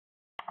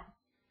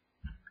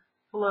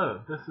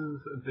Hello, this is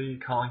the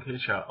Colin K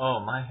Show. Oh,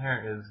 my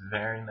hair is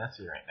very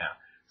messy right now.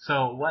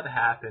 So what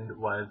happened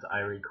was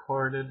I'm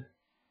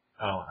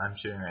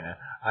shooting right now.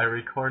 I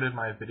recorded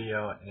my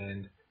video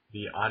and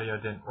the audio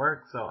didn't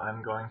work, so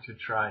I'm going to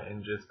try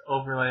and just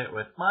overlay it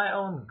with my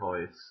own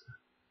voice.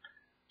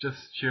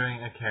 Just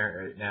chewing a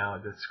carrot right now,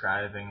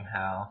 describing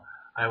how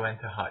I went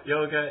to hot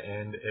yoga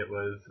and it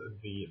was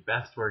the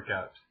best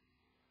workout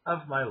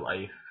of my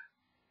life.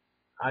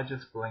 I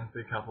just blinked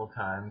a couple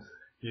times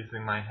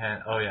using my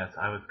hand. Oh yes,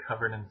 I was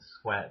covered in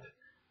sweat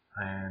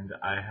and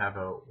I have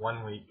a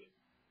 1 week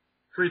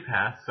free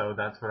pass, so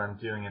that's what I'm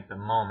doing at the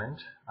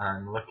moment.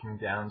 I'm looking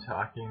down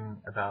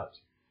talking about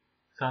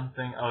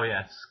something. Oh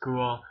yes,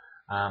 school,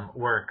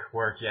 work,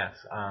 yes.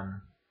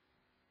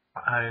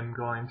 I'm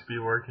going to be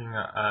working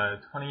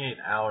 28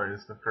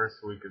 hours the first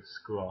week of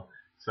school,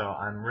 so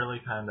I'm really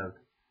kind of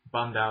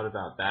bummed out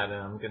about that,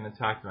 and I'm going to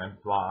talk to my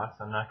boss.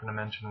 I'm not going to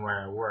mention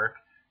where I work,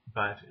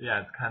 but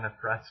yeah, it's kind of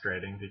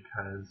frustrating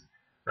because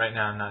right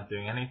now I'm not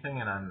doing anything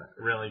and I'm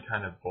really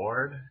kind of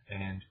bored,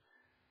 and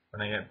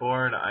when I get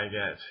bored, I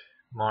get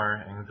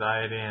more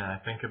anxiety and I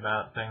think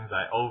about things,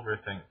 I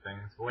overthink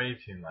things way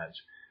too much.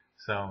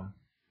 So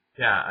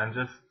yeah, I'm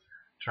just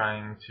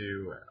trying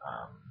to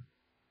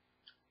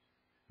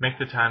make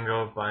the time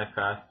go by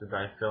faster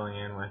by filling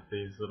in with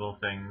these little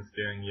things,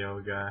 doing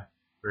yoga,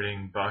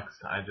 reading books.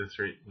 I just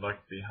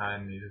looked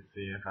behind me to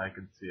see if I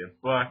could see a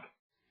book.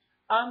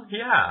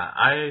 Yeah,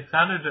 I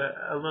sounded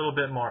a little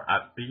bit more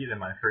upbeat in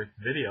my first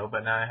video,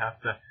 but now I have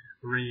to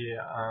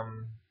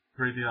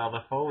redo all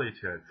the Foley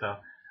to it. So,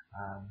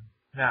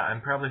 yeah,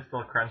 I'm probably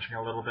still crunching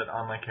a little bit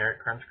on my carrot.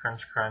 Crunch,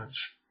 crunch, crunch.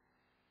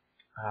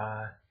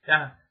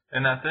 Yeah,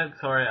 and that's it.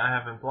 Sorry I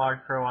haven't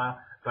vlogged for a while,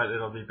 but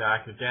it'll be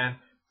back again.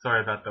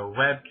 Sorry about the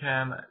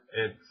webcam.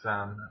 It's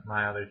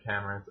my other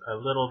camera's a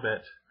little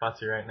bit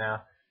fussy right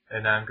now,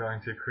 and I'm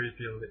going to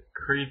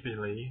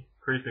creepingly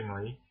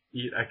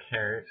eat a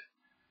carrot,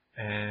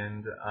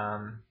 and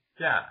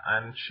yeah,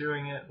 I'm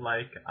chewing it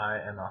like I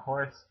am a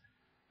horse,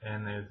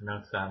 and there's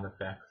no sound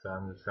effects, so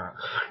I'm just going.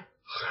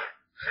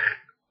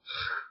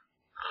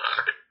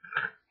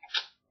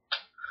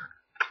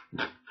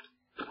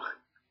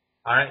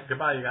 All right,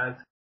 goodbye, you guys.